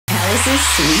This is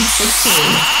Sweet 16.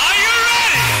 Are you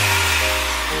ready?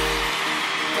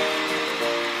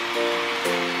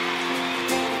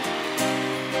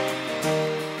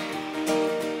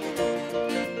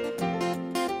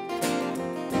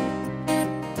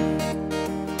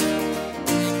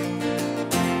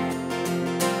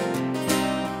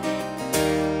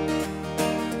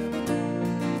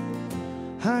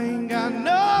 I ain't got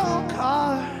no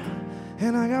car,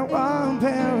 and I got one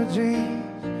pair of jeans.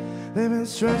 They've been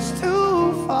stretched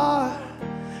too far,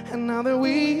 and now that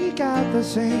we got the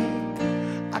same,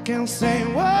 I can't say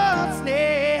what's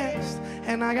next,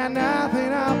 and I got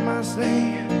nothing up my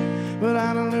sleeve. But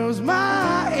I don't lose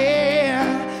my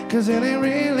head, 'cause it ain't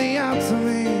really up to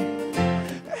me.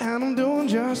 And I'm doing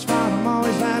just fine, I'm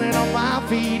always landing on my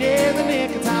feet in the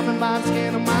nick of time and by the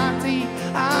skin of my teeth.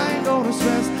 I ain't gonna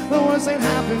stress, the worst ain't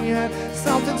happened yet.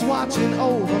 Something's watching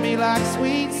over me like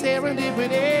sweet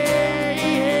serendipity.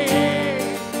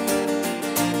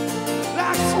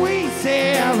 Like sweet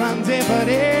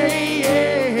serendipity.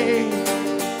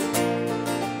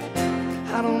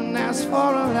 I don't ask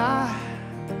for a lot,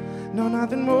 no,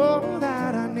 nothing more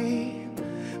that I need,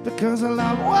 because I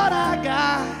love what I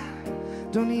got.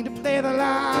 Don't need to play the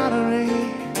lottery.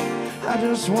 I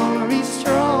just wanna be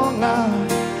strong,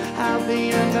 love, at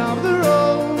the end of the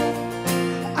road.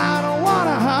 I don't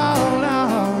wanna hold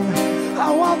on,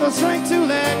 I want the strength to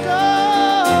let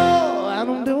go. And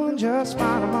I'm doing just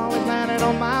fine, I'm always landing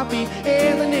on my feet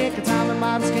in the nick of time and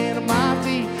by the skin of my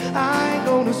teeth. I ain't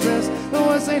gonna stress, the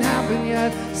worst ain't happened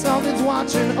yet. Something's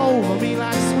watching over me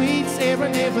like sweet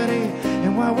serendipity.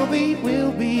 And what will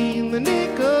be in the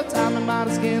nick of time and by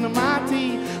the skin of my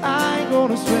teeth. I ain't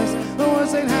gonna stress, the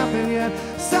worst ain't happened yet.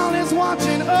 Something's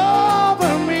watching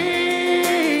over me.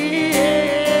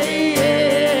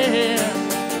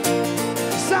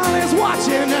 Something's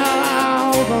watching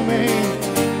over me.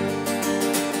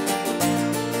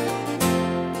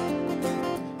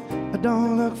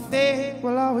 Don't look fake,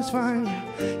 we'll always find you.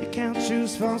 You can't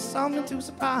choose for something to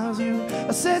surprise you.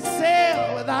 I set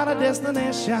sail without a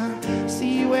destination,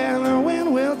 see where the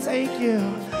wind will take you.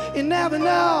 You never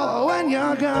know when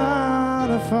you're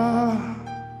gonna fall.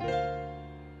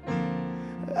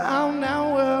 I'm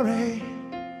not worried,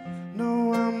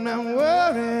 no, I'm not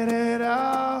worried at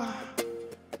all.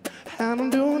 And I'm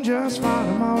doing just fine,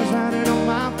 I'm always landing on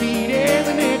my feet in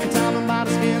the nick of time and by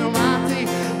the skin of my teeth.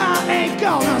 I ain't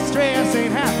gonna stress,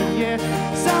 ain't happened yet.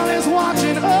 Something's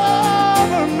watching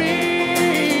over me.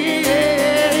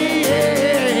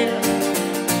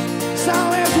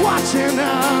 Something's watching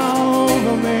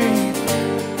over me.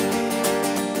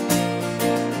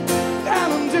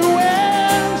 And I'm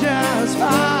doing just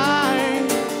fine.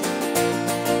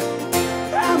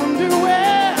 And I'm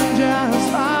doing just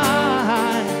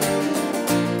fine.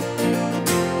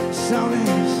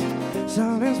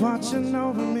 Something's watching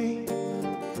over me.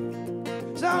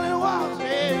 Something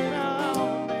watching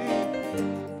over me.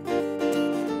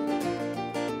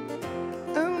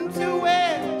 I'm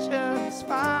doing just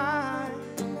fine.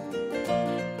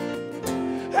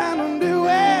 And I'm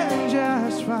doing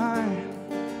just fine.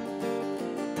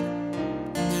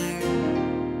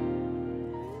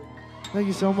 Thank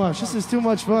you so much. This is too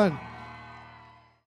much fun.